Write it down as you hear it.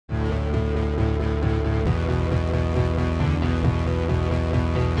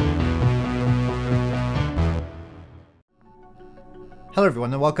Hello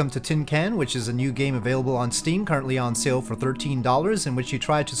everyone and welcome to Tin Can, which is a new game available on Steam, currently on sale for $13, in which you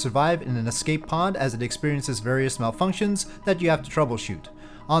try to survive in an escape pod as it experiences various malfunctions that you have to troubleshoot.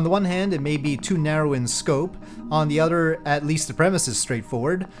 On the one hand, it may be too narrow in scope. On the other, at least the premise is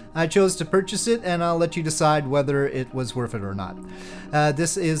straightforward. I chose to purchase it, and I'll let you decide whether it was worth it or not.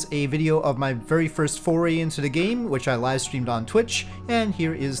 This is a video of my very first foray into the game, which I live streamed on Twitch, and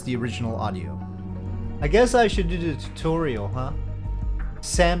here is the original audio. I guess I should do the tutorial, huh?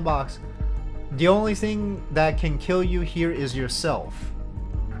 Sandbox. The only thing that can kill you here is yourself.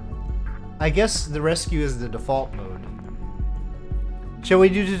 I guess the rescue is the default mode. Shall we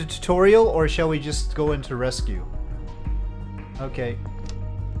do the tutorial or shall we just go into rescue? Okay.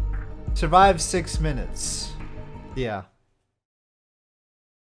 Survive 6 minutes. Yeah.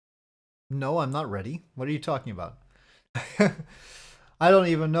 No, I'm not ready. What are you talking about? I don't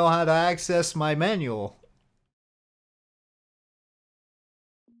even know how to access my manual.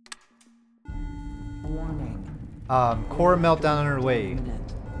 Core meltdown underway.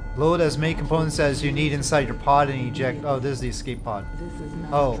 Load as many components as you need inside your pod and eject. Oh, this is the escape pod.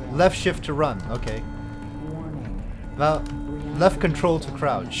 Oh, left shift to run. Okay. Well, left control to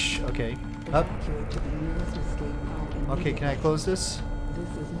crouch. Okay. Up. Okay, can I close this?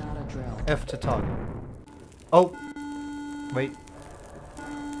 F to toggle. Oh. Wait.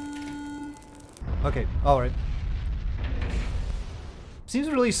 Okay. Alright. Seems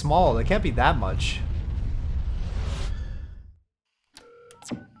really small. It can't be that much.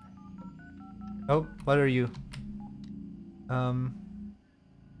 Oh, what are you?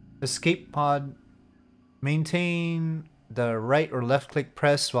 Escape pod. Maintain the right or left click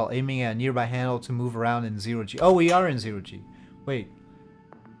press while aiming at a nearby handle to move around in 0G. Oh, we are in 0G. Wait.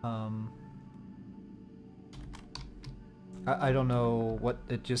 I don't know what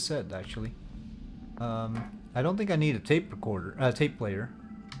it just said, actually. I don't think I need a tape recorder, tape player.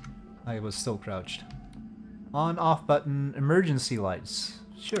 I was still crouched. On, off button, emergency lights.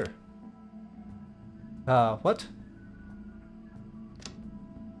 Sure. What?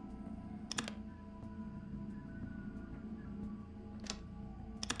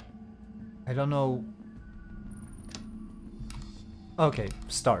 I don't know. Okay,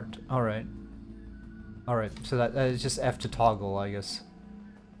 start. Alright. Alright, so that is just F to toggle, I guess.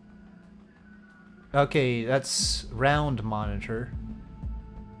 Okay, that's round monitor.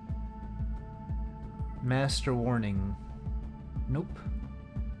 Master warning. Nope.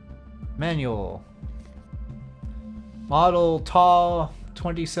 Manual. Model TAW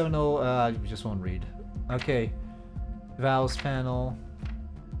 270. I just won't read. Okay. Valves panel.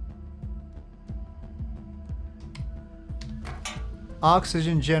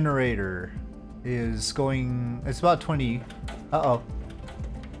 Oxygen generator is going. It's about 20. Uh-oh.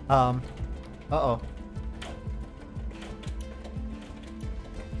 Uh-oh.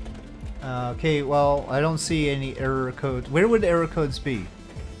 Okay, well, I don't see any error codes. Where would error codes be?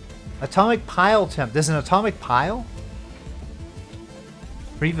 Atomic pile temp. There's an atomic pile?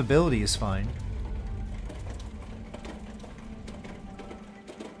 Breathability is fine.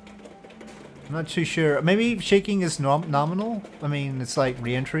 I'm not too sure. Maybe shaking is nominal? I mean, it's like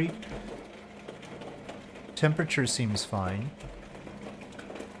re-entry. Temperature seems fine.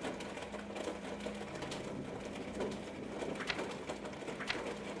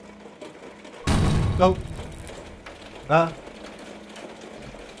 Oh.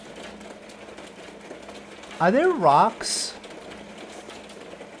 Are there rocks?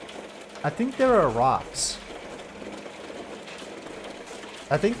 I think there are rocks.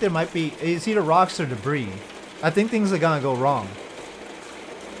 I think there might be. It's either rocks or debris. I think things are gonna go wrong.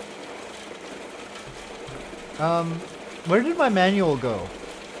 Where did my manual go?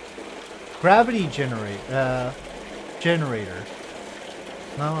 Gravity generator.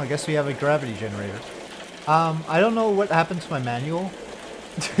 No, I guess we have a gravity generator. I don't know what happened to my manual.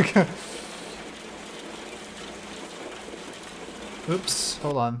 Oops,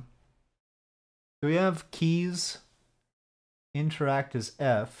 hold on. Do we have keys? Interact is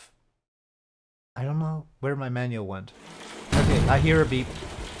F. I don't know where my manual went. Okay, I hear a beep.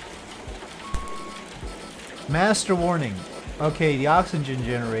 Master warning. Okay, the oxygen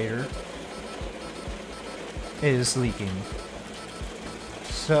generator is leaking.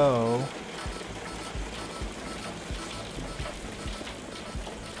 So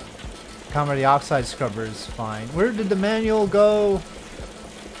carbon dioxide scrubber is fine. Where did the manual go?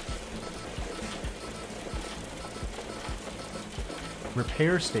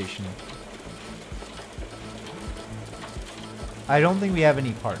 Repair station. I don't think we have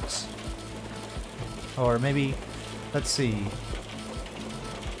any parts. Or maybe, let's see.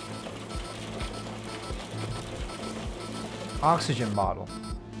 Oxygen bottle.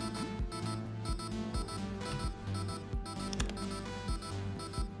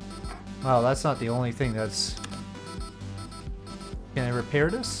 Well, that's not the only thing that's... Can I repair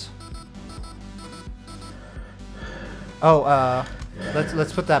this? Oh,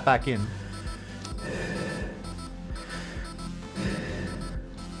 let's put that back in.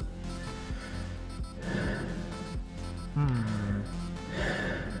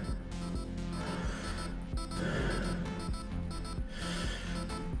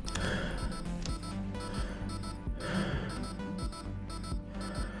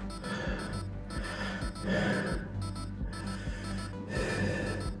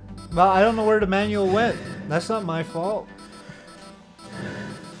 Well, I don't know where the manual went. That's not my fault.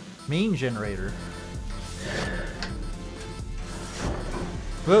 Main generator.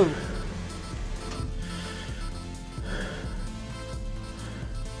 Whoa.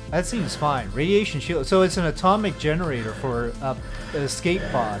 That seems fine. Radiation shield. So it's an atomic generator for an escape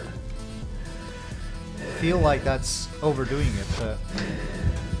pod. I feel like that's overdoing it, but...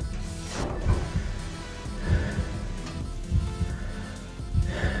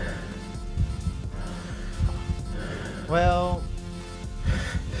 Well,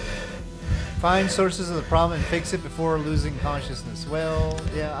 find sources of the problem and fix it before losing consciousness. Well,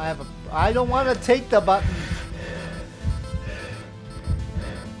 yeah, I don't want to take the button.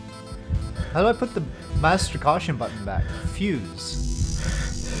 How do I put the master caution button back? Fuse.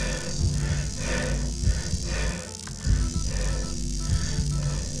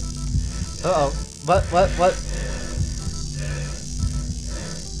 Uh-oh. What?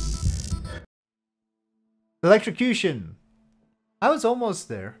 Electrocution. I was almost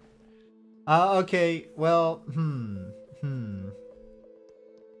there. Okay, well,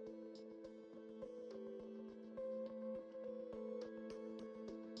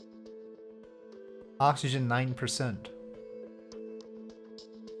 Oxygen 9%.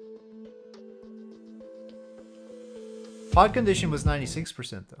 Pod condition was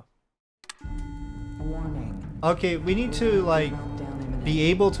 96% though. Warning. Okay, we need to like be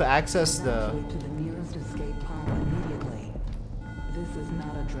able to access the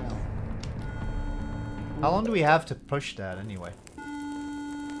How long do we have to push that anyway?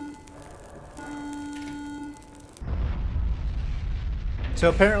 So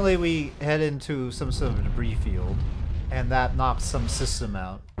apparently we head into some sort of a debris field, and that knocks some system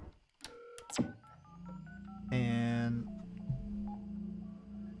out. And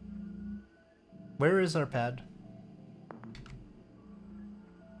where is our pad?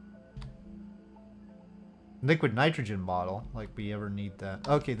 Liquid nitrogen bottle, like we ever need that.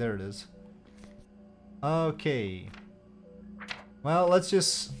 Okay, there it is. Okay. Well, let's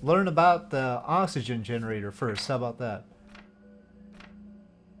just learn about the oxygen generator first. How about that?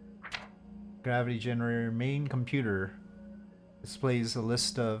 Gravity generator, main computer. Displays a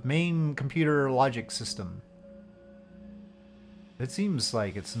list of main computer logic system. It seems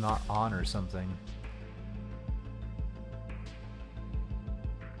like it's not on or something.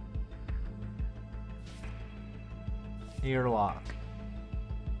 Airlock.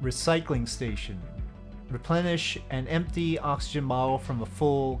 Recycling station. Replenish an empty oxygen bottle from a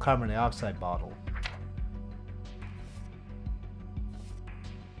full carbon dioxide bottle.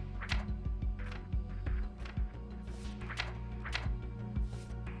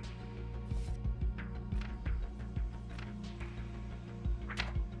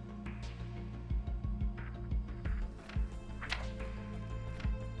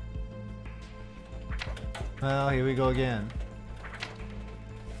 Well, here we go again.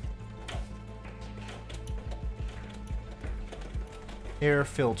 Air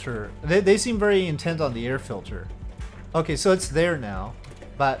filter. They seem very intent on the air filter. Okay, so it's there now.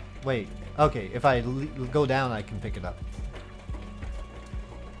 But, wait. Okay, if I go down, I can pick it up.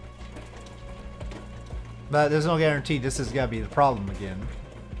 But there's no guarantee this is gonna be the problem again.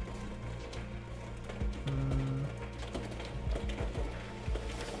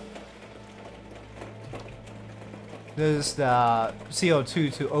 There's the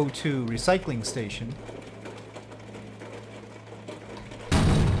CO2 to O2 recycling station.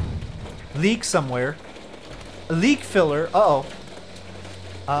 Leak somewhere. A leak filler. Uh-oh.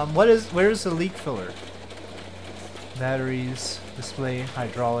 Where's the leak filler? Batteries, display,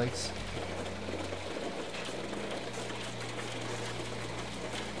 hydraulics.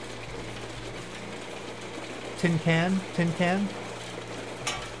 Tin can? Tin can?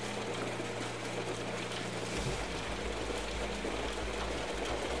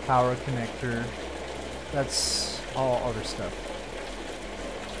 Power connector. That's all other stuff.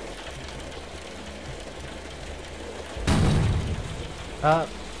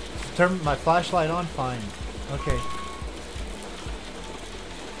 Turn my flashlight on? Fine. Okay.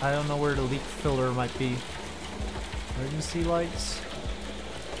 I don't know where the leak filler might be. Emergency lights.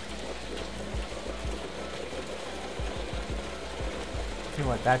 I feel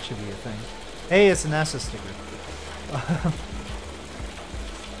like that should be a thing. Hey, it's an NASA sticker.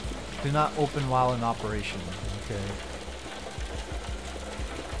 Do not open while in operation. Okay.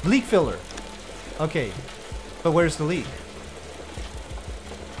 Leak filler. Okay, but where's the leak?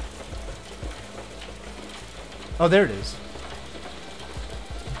 Oh, there it is.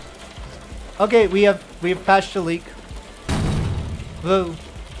 Okay, we have patched a leak. Whoa.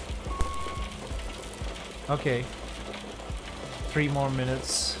 Okay. 3 more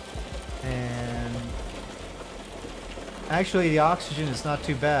minutes, and actually the oxygen is not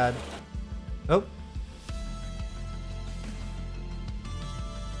too bad. Oh.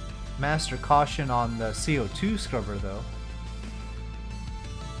 Master caution on the CO2 scrubber though.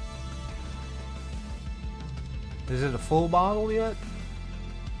 Is it a full bottle yet?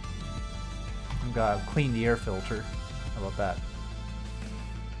 I'm gonna clean the air filter. How about that?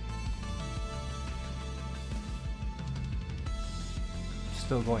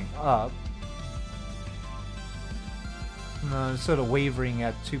 Still going up. No, it's sort of wavering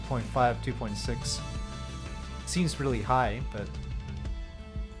at 2.5, 2.6. Seems really high, but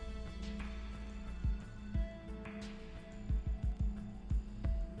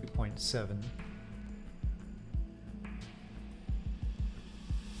 2.7.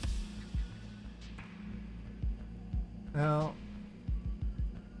 Well,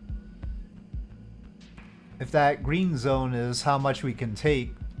 if that green zone is how much we can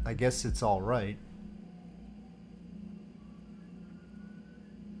take, I guess it's all right.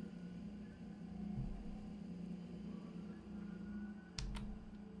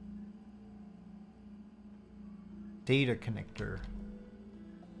 Data connector.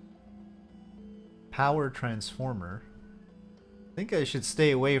 Power transformer. I think I should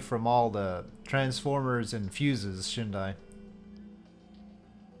stay away from all the transformers and fuses, shouldn't I?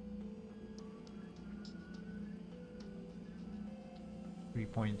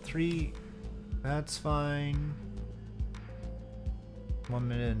 .3, that's fine. 1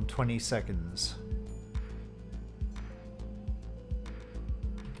 minute and 20 seconds.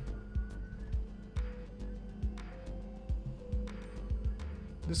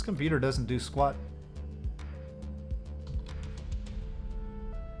 This computer doesn't do squat.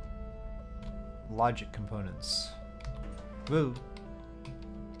 Logic components. Woo.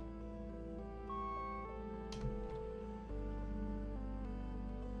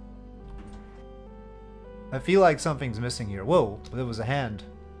 I feel like something's missing here. Whoa, there was a hand.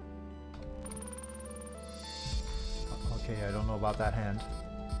 Okay, I don't know about that hand.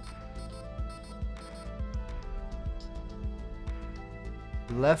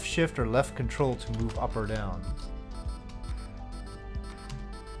 Left shift or left control to move up or down.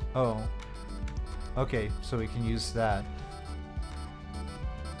 Oh. Okay, so we can use that.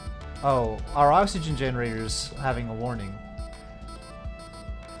 Oh, our oxygen generator's having a warning.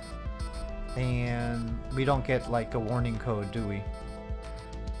 And we don't get like a warning code, do we?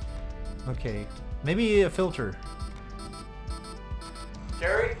 Okay, maybe a filter.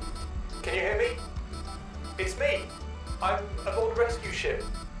 Jerry, can you hear me? It's me. I'm aboard the rescue ship.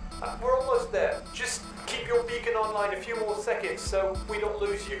 We're almost there. Just keep your beacon online a few more seconds so we don't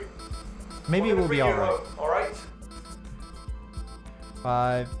lose you. Maybe we'll be alright. Alright?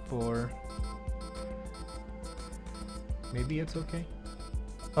 5, 4. Maybe it's okay.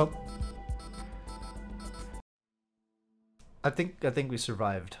 Oh. I think we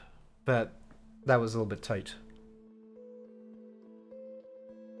survived, but that was a little bit tight.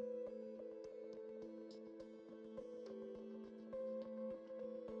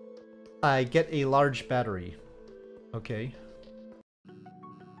 I get a large battery. Okay.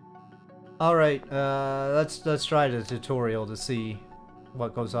 Alright, let's try the tutorial to see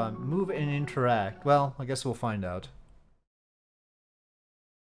what goes on. Move and interact. Well, I guess we'll find out.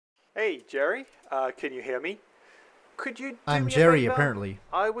 Hey, Jerry, can you hear me? Could you do I'm me a Jerry, favor? apparently.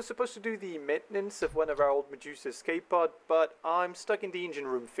 I was supposed to do the maintenance of one of our old Medusa escape pod, but I'm stuck in the engine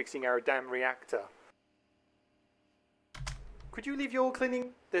room fixing our damn reactor. Could you leave your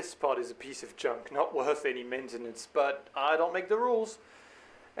cleaning? This pod is a piece of junk, not worth any maintenance, but I don't make the rules.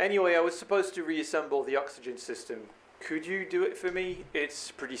 Anyway, I was supposed to reassemble the oxygen system. Could you do it for me? It's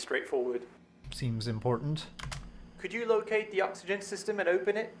pretty straightforward. Seems important. Could you locate the oxygen system and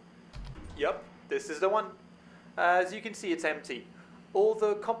open it? Yup, this is the one. As you can see, it's empty. All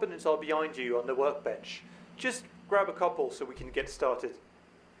the components are behind you on the workbench. Just grab a couple so we can get started.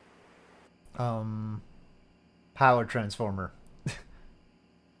 Power transformer.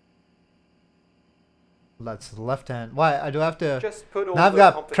 That's the left hand. Why? I do have to... Just put all now I've the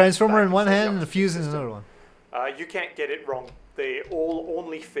got components transformer back in one inside hand and the oxygen fuse in system. another one. You can't get it wrong. They all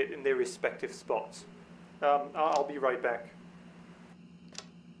only fit in their respective spots. I'll be right back.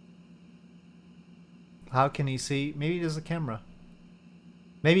 How can he see? Maybe there's a camera.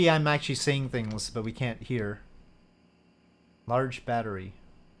 Maybe I'm actually saying things, but we can't hear. Large battery.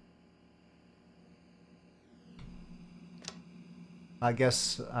 I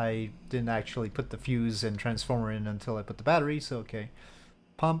guess I didn't actually put the fuse and transformer in until I put the battery, so okay.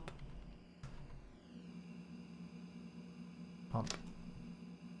 Pump. Pump.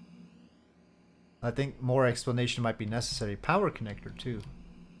 I think more explanation might be necessary. Power connector too.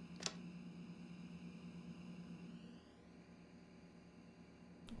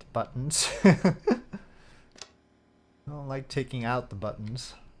 Buttons. I don't like taking out the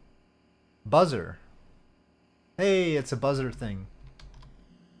buttons. Buzzer. Hey, it's a buzzer thing.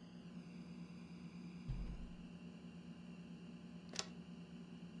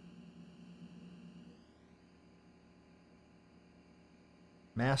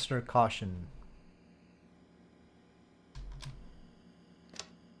 Master caution.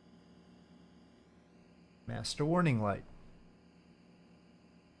 Master warning light.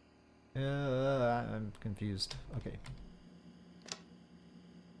 I'm confused. Okay.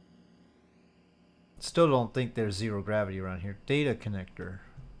 Still don't think there's zero gravity around here. Data connector.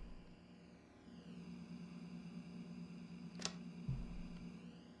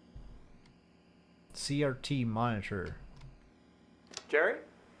 CRT monitor. Jerry?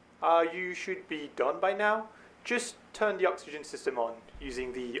 You should be done by now. Just turn the oxygen system on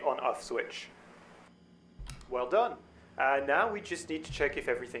using the on-off switch. Well done. Now we just need to check if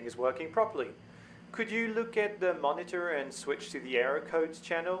everything is working properly. Could you look at the monitor and switch to the error codes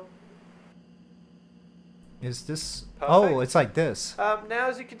channel? Is this... Perfect. Oh, it's like this. Now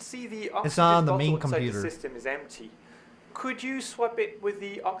as you can see, the oxygen It's not on the bottle main inside computer. the system is empty. Could you swap it with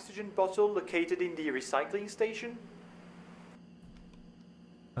the oxygen bottle located in the recycling station?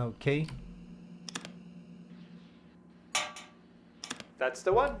 Okay. That's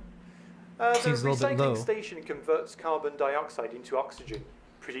the one. The Seems a little bit low. recycling station converts carbon dioxide into oxygen.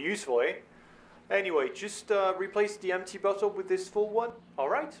 Pretty useful, eh? Anyway, just replace the empty bottle with this full one.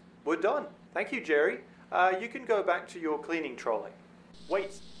 Alright, we're done. Thank you, Jerry. You can go back to your cleaning trolley.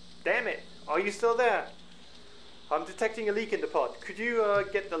 Wait, damn it. Are you still there? I'm detecting a leak in the pod. Could you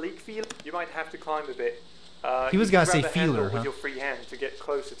get the leak feeler? You might have to climb a bit. He was you gonna can say grab a handle feeler, with huh? your free hand to get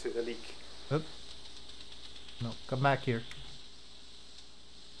closer to the leak. Oop. No, come back here.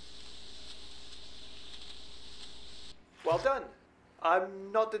 Well done.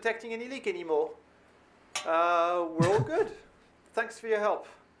 I'm not detecting any leak anymore. We're all good. Thanks for your help.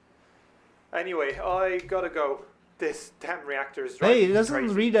 Anyway, I gotta go. This damn reactor is driving Hey, it me doesn't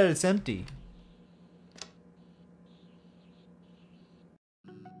crazy. read that it's empty.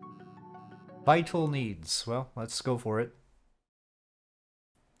 Vital needs. Well, let's go for it.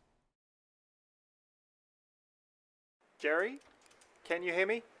 Jerry, can you hear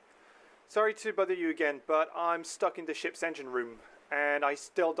me? Sorry to bother you again, but I'm stuck in the ship's engine room, and I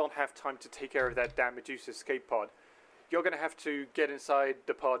still don't have time to take care of that damn Medusa escape pod. You're gonna have to get inside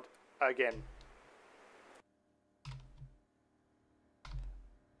the pod again.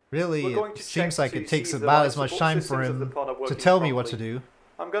 Really, We're going it to seems check like to it takes see if the about life as much support time for systems of the him pod are to working tell me what to properly. do.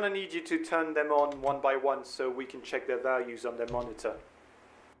 I'm gonna need you to turn them on one by one so we can check their values on their monitor.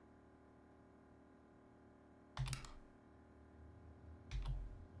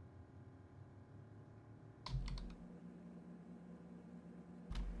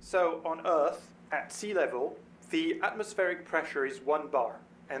 So on Earth, at sea level, the atmospheric pressure is 1 bar,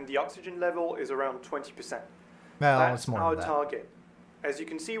 and the oxygen level is around 20%. Well, That's it's more our than that. target. As you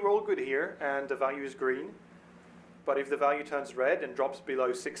can see, we're all good here, and the value is green. But if the value turns red and drops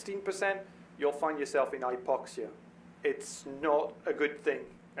below 16%, you'll find yourself in hypoxia. It's not a good thing,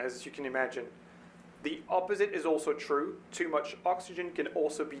 as you can imagine. The opposite is also true. Too much oxygen can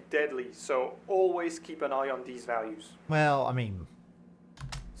also be deadly, so always keep an eye on these values. Well, I mean,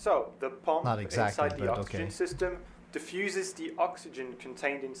 So, the pump Not exactly, inside the but oxygen okay. system diffuses the oxygen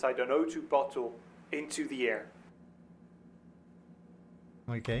contained inside an O2 bottle into the air.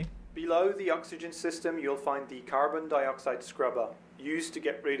 okay. Below the oxygen system, you'll find the carbon dioxide scrubber, used to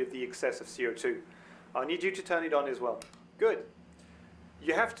get rid of the excess of CO2. I need you to turn it on as well. Good.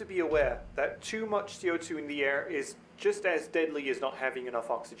 You have to be aware that too much CO2 in the air is just as deadly as not having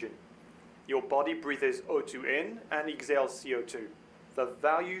enough oxygen. Your body breathes O2 in and exhales CO2. The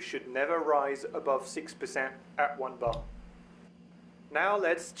value should never rise above 6% at 1 bar. Now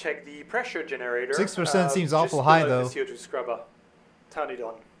let's check the pressure generator. 6% seems just awful high, below though. the CO2 scrubber. Turn it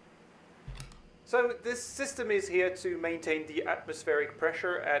on. So this system is here to maintain the atmospheric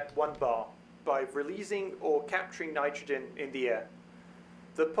pressure at 1 bar by releasing or capturing nitrogen in the air.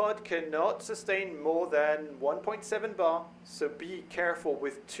 The pod cannot sustain more than 1.7 bar, so be careful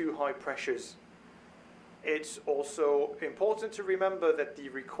with too high pressures. It's also important to remember that the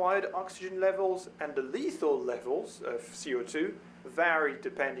required oxygen levels and the lethal levels of CO2 vary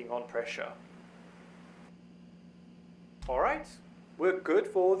depending on pressure. Alright, we're good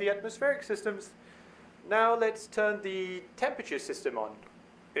for the atmospheric systems. Now let's turn the temperature system on.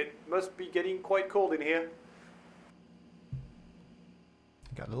 It must be getting quite cold in here.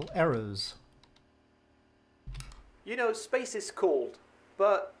 Got little arrows. You know, space is cold,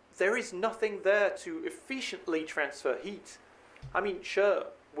 but there is nothing there to efficiently transfer heat. I mean, sure,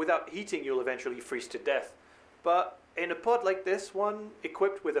 without heating you'll eventually freeze to death, but in a pod like this one,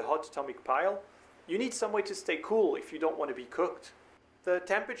 equipped with a hot atomic pile, you need some way to stay cool if you don't want to be cooked. The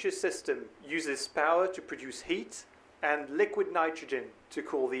temperature system uses power to produce heat and liquid nitrogen to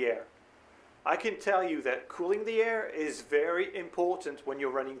cool the air. I can tell you that cooling the air is very important when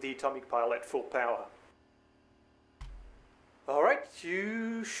you're running the atomic pile at full power. Alright,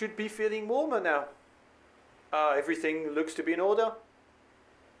 you should be feeling warmer now. Everything looks to be in order.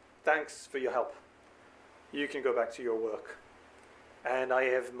 Thanks for your help. You can go back to your work. And I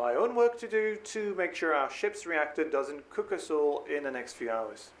have my own work to do to make sure our ship's reactor doesn't cook us all in the next few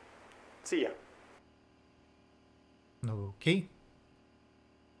hours. See ya. Okay.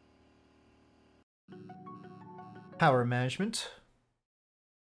 Power management.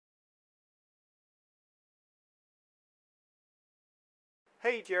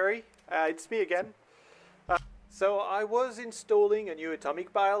 Hey Jerry, it's me again. So I was installing a new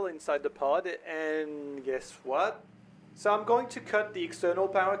atomic pile inside the pod, and guess what? So I'm going to cut the external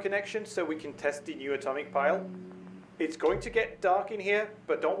power connection so we can test the new atomic pile. It's going to get dark in here,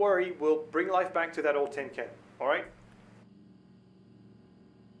 but don't worry, we'll bring life back to that old tin can, alright?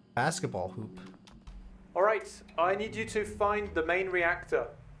 Basketball hoop. Alright, I need you to find the main reactor.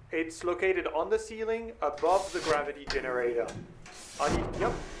 It's located on the ceiling above the gravity generator.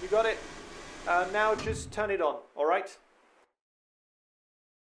 Yep, you got it. Now just turn it on, alright?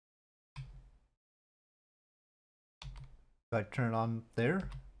 Do I turn it on there?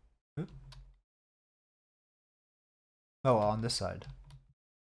 Oop. Oh, on this side.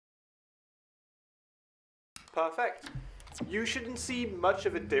 Perfect. You shouldn't see much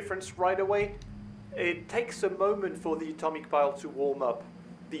of a difference right away. It takes a moment for the atomic pile to warm up.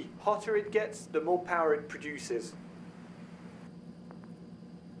 The hotter it gets, the more power it produces.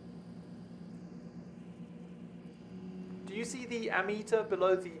 Do you see the ammeter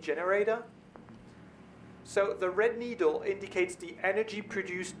below the generator? So the red needle indicates the energy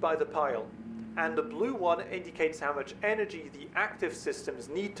produced by the pile, and the blue one indicates how much energy the active systems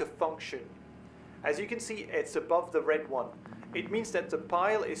need to function. As you can see, it's above the red one. It means that the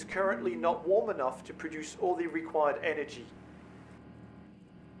pile is currently not warm enough to produce all the required energy.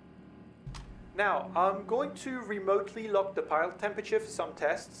 Now, I'm going to remotely lock the pile temperature for some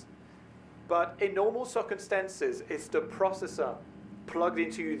tests, but in normal circumstances, it's the processor plugged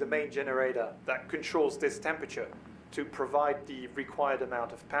into the main generator that controls this temperature to provide the required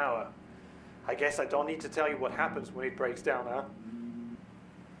amount of power. I guess I don't need to tell you what happens when it breaks down, huh?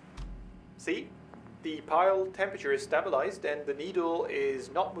 See? The pile temperature is stabilized and the needle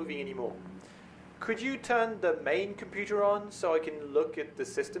is not moving anymore. Could you turn the main computer on so I can look at the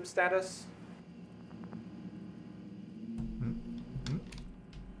system status?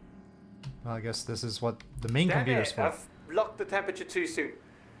 Well, I guess this is what the main computer's for. I've locked the temperature too soon.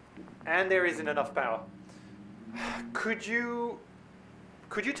 And there isn't enough power. Could you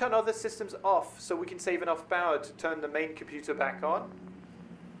turn other systems off so we can save enough power to turn the main computer back on?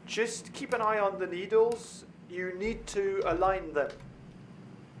 Just keep an eye on the needles. You need to align them.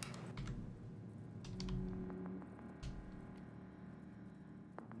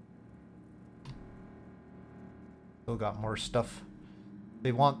 Still got more stuff.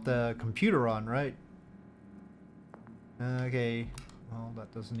 They want the computer on, right? Okay. Well,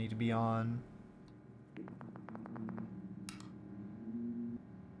 that doesn't need to be on.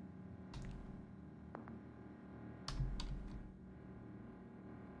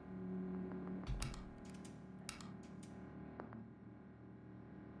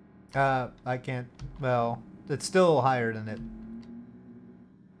 I can't. Well, it's still higher than it.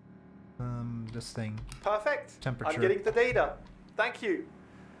 This thing. Perfect. Temperature. I'm getting the data. Thank you.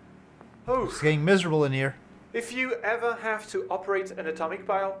 Oh. It's getting miserable in here. If you ever have to operate an atomic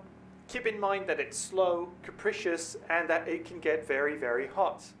pile, keep in mind that it's slow, capricious, and that it can get very, very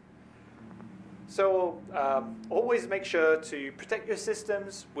hot. So always make sure to protect your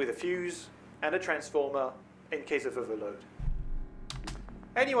systems with a fuse, and a transformer in case of overload.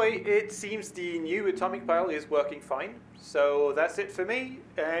 Anyway, it seems the new atomic pile is working fine, so that's it for me,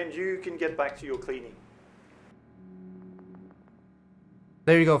 and you can get back to your cleaning.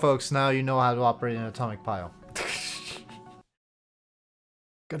 There you go, folks. Now you know how to operate an atomic pile.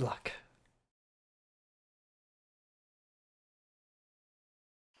 Good luck.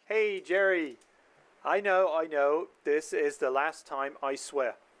 Hey, Jerry. I know, this is the last time, I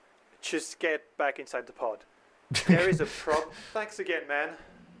swear. Just get back inside the pod. There is a problem. Thanks again, man.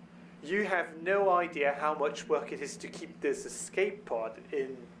 You have no idea how much work it is to keep this escape pod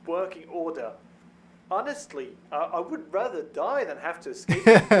in working order. Honestly, I would rather die than have to escape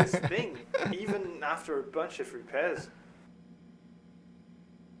from this thing, even after a bunch of repairs.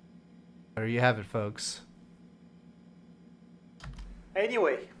 There you have it, folks.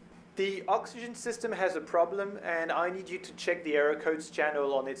 Anyway, the oxygen system has a problem, and I need you to check the error codes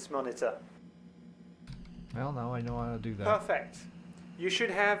channel on its monitor. Well, now I know how to do that. Perfect. You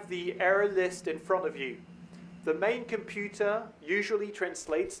should have the error list in front of you. The main computer usually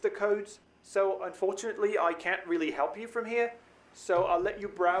translates the codes, so unfortunately I can't really help you from here, so I'll let you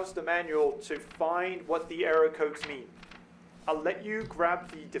browse the manual to find what the error codes mean. I'll let you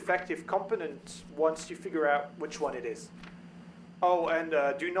grab the defective component once you figure out which one it is. Oh, and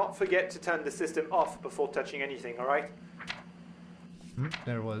do not forget to turn the system off before touching anything, alright?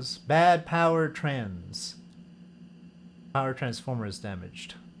 There was. Bad power trans. Power transformer is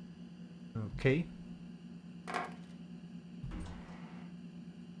damaged. Okay.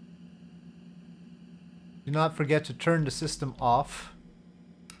 Do not forget to turn the system off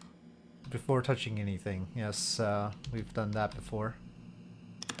before touching anything. Yes, we've done that before.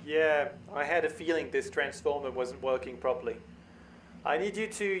 Yeah, I had a feeling this transformer wasn't working properly. I need you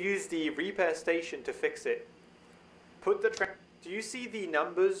to use the repair station to fix it. Put the Do you see the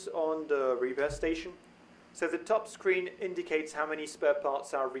numbers on the repair station? So the top screen indicates how many spare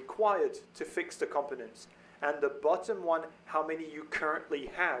parts are required to fix the components, and the bottom one how many you currently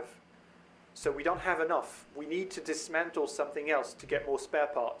have. So we don't have enough. We need to dismantle something else to get more spare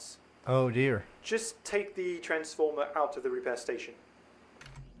parts. Oh dear. Just take the transformer out of the repair station.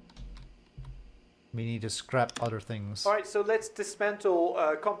 We need to scrap other things. Alright, so let's dismantle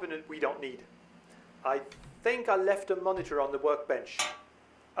a component we don't need. I think I left a monitor on the workbench.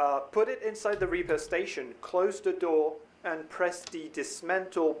 Put it inside the repair station, close the door, and press the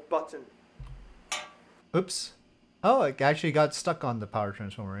dismantle button. Oops. Oh, it actually got stuck on the power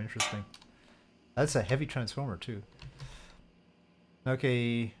transformer. Interesting. That's a heavy transformer too.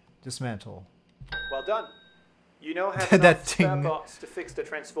 Okay, dismantle. Well done. You now have That enough spare thing. parts to fix the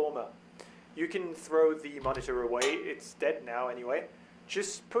transformer. You can throw the monitor away. It's dead now anyway.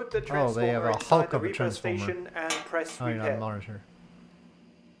 Just put the transformer they have a inside Hulk the of a repair transformer. station and press Oh, you're not repair. monitor.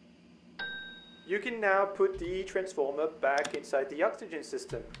 You can now put the transformer back inside the oxygen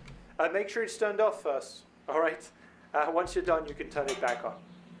system. Make sure it's turned off first, alright? Once you're done, you can turn it back on.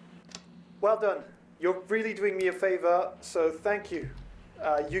 Well done. You're really doing me a favor, so thank you.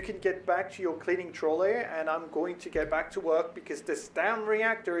 You can get back to your cleaning trolley, and I'm going to get back to work because this damn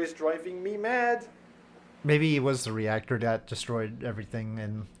reactor is driving me mad. Maybe it was the reactor that destroyed everything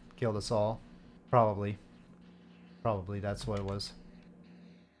and killed us all. Probably. Probably that's what it was.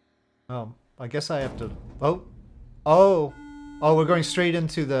 Oh, I guess I have to... Oh, we're going straight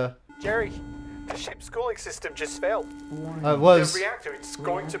into the... Jerry, the ship's cooling system just failed. it was... The reactor, it's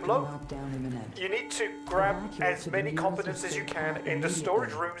going to blow. You need to grab as many components as you can in the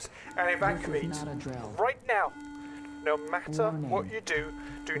storage rooms and evacuate. Right now. No matter what you do,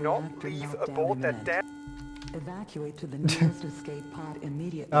 do not leave aboard that damn... Evacuate to the nearest escape pod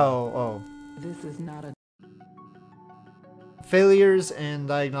immediately. Oh. This is not a... Failures and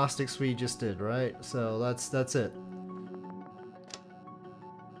diagnostics we just did, right? So that's it.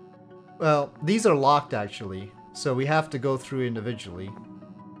 Well, these are locked actually, so we have to go through individually.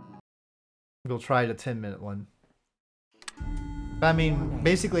 We'll try the 10-minute one. I mean,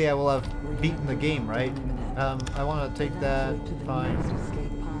 basically I will have beaten the game, right? I want to take that.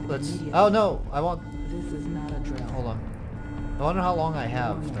 Fine. Let's... Oh no! I want... This is not a drill. Hold on. I wonder how long I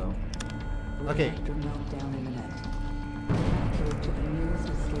have, though. Okay. Reactor meltdown imminent. Evacuate to the nearest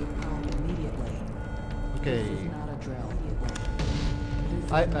escape pod immediately. Okay. This is not a drill.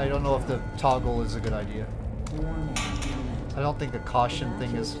 I don't know if the toggle is a good idea. Warning. I don't think the caution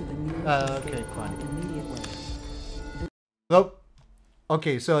thing is... Evacuate to the nearest okay, escape pod fine. immediately. Nope.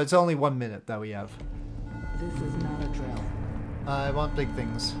 Okay, so it's only 1 minute that we have. This is not a drill. I want big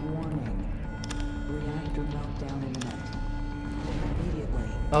things. Warning. Reactor meltdown imminent. Immediately.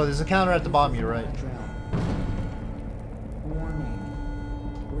 Oh, there's a counter at the bottom, you're right. Drill. Warning.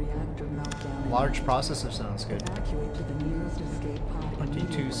 Reactor meltdown Large processor sounds good. Evacuate to the nearest escape pod 22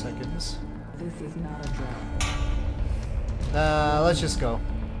 immediately. seconds. This is not a drill. Let's just go.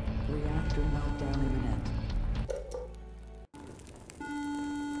 Reactor meltdown imminent.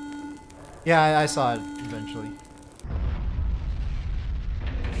 Yeah, I saw it eventually.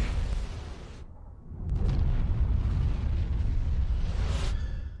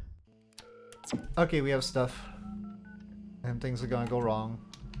 Okay, we have stuff. And things are gonna go wrong.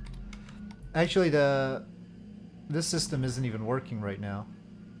 Actually, this system isn't even working right now.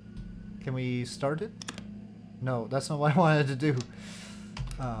 Can we start it? No, that's not what I wanted to do.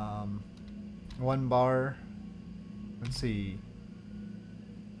 1 bar. Let's see.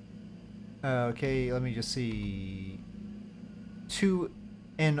 Okay, let me just see. 2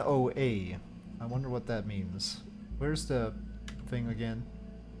 NOA. I wonder what that means. Where's the thing again?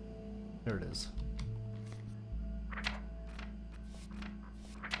 There it is.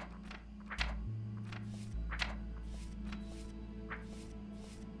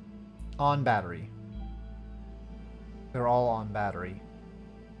 On battery. They're all on battery.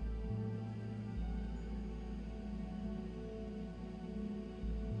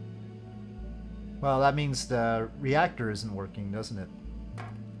 Well, that means the reactor isn't working, doesn't it?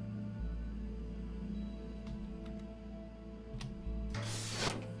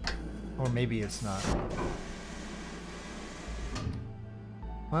 Or maybe it's not.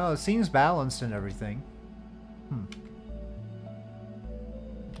 Well, it seems balanced and everything.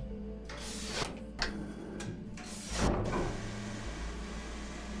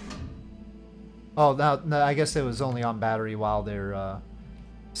 Oh, no, I guess it was only on battery while they're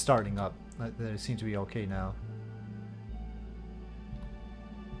starting up. They seem to be okay now.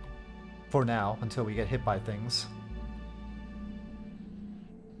 For now, until we get hit by things.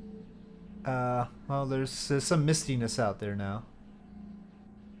 Well, there's some mistiness out there now.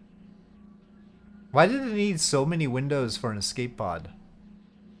 Why did it need so many windows for an escape pod?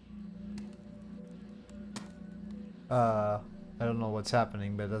 I don't know what's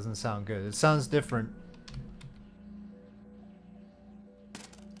happening, but it doesn't sound good. It sounds different.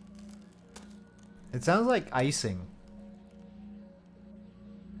 It sounds like icing.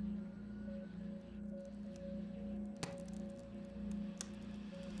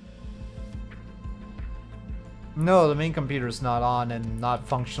 No, the main computer's not on and not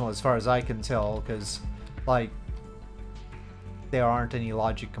functional as far as I can tell, because, like, there aren't any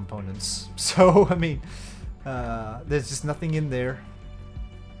logic components. So, I mean, there's just nothing in there.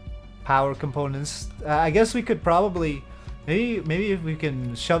 Power components. I guess we could probably, maybe if we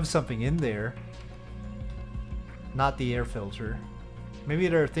can shove something in there. Not the air filter. Maybe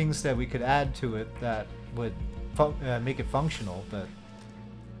there are things that we could add to it that would make it functional, but...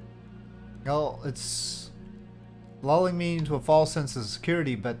 Well, it's lulling me into a false sense of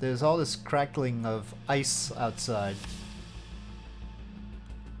security, but there's all this crackling of ice outside.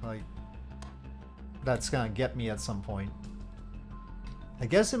 Like, that's gonna get me at some point. I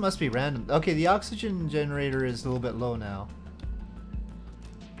guess it must be random. Okay, the oxygen generator is a little bit low now.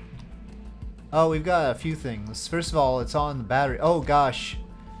 Oh, we've got a few things. First of all, it's on the battery. Oh gosh.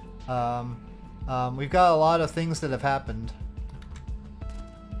 We've got a lot of things that have happened.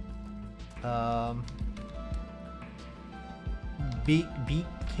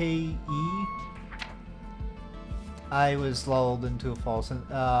 BKE. I was lulled into a false...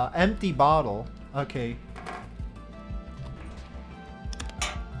 empty bottle. Okay.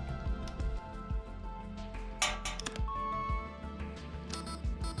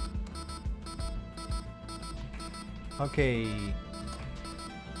 Okay.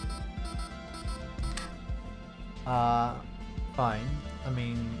 Fine. I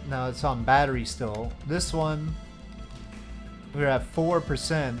mean, now it's on battery still. This one, we're at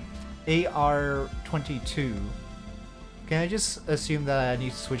 4%. AR22. Can I just assume that I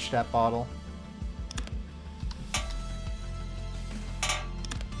need to switch that bottle?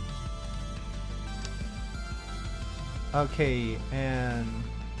 Okay, and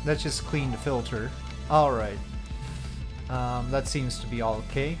let's just clean the filter. Alright. That seems to be all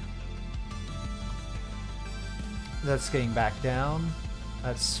okay. That's getting back down.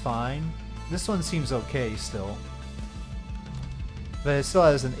 That's fine. This one seems okay still. But it still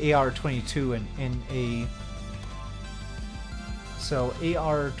has an AR-22 and NA. So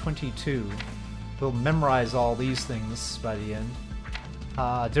AR-22 will memorize all these things by the end.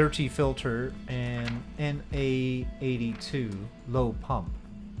 Dirty filter and NA-82 low pump.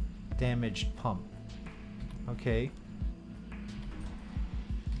 Damaged pump. Okay.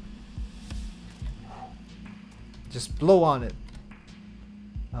 Just blow on it.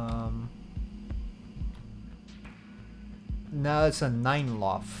 Now it's a 9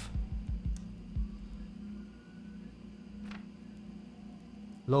 loft.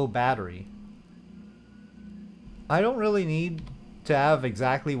 Low battery. I don't really need to have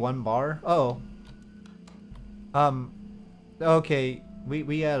exactly 1 bar. Oh. Okay.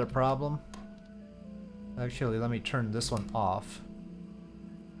 We had a problem. Actually, let me turn this one off.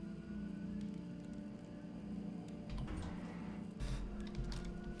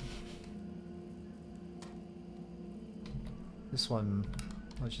 This one,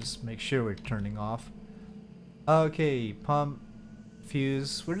 let's just make sure we're turning off. Okay, pump,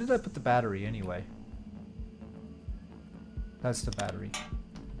 fuse. Where did I put the battery anyway? That's the battery.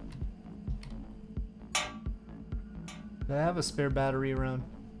 Do I have a spare battery around?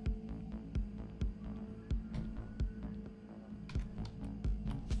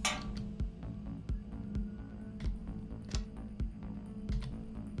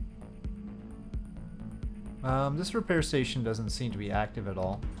 This repair station doesn't seem to be active at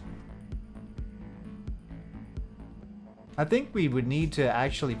all. I think we would need to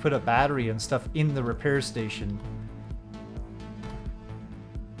actually put a battery and stuff in the repair station.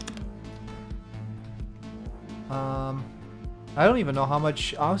 I don't even know how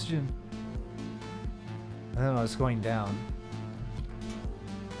much oxygen. I don't know, it's going down.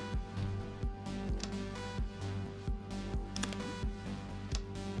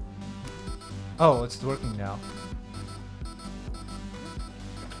 Oh, it's working now.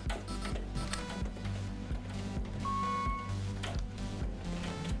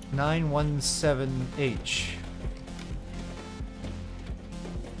 (917H).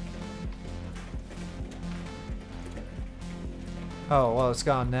 Oh, well, it's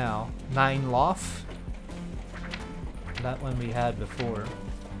gone now. 9 loft. That one we had before.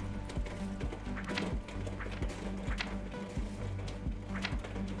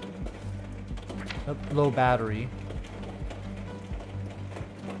 Oh, low battery.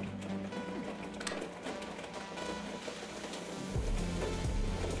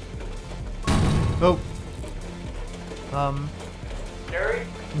 Oh. Gary?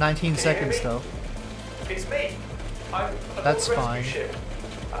 19 seconds though. It's me. I'm That's rescue fine. ship.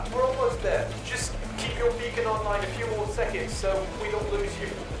 We're almost there. Just keep your beacon online a few more seconds so we don't lose you.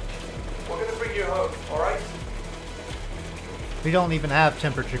 We're gonna bring you home, alright? We don't even have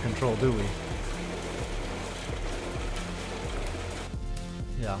temperature control, do we?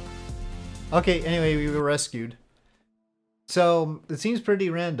 Yeah. Okay, anyway, we were rescued. So, it seems pretty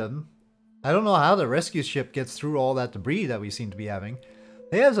random. I don't know how the rescue ship gets through all that debris that we seem to be having.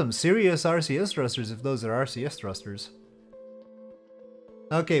 They have some serious RCS thrusters if those are RCS thrusters.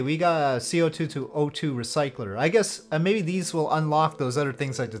 Okay, we got a CO2 to O2 recycler. I guess maybe these will unlock those other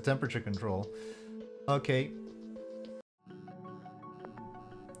things like the temperature control. Okay.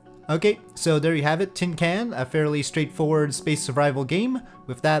 Okay, so there you have it, Tin Can, a fairly straightforward space survival game.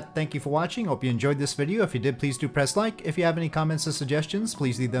 With that, thank you for watching. Hope you enjoyed this video. If you did, please do press like. If you have any comments or suggestions,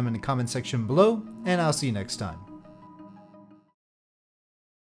 please leave them in the comment section below, and I'll see you next time.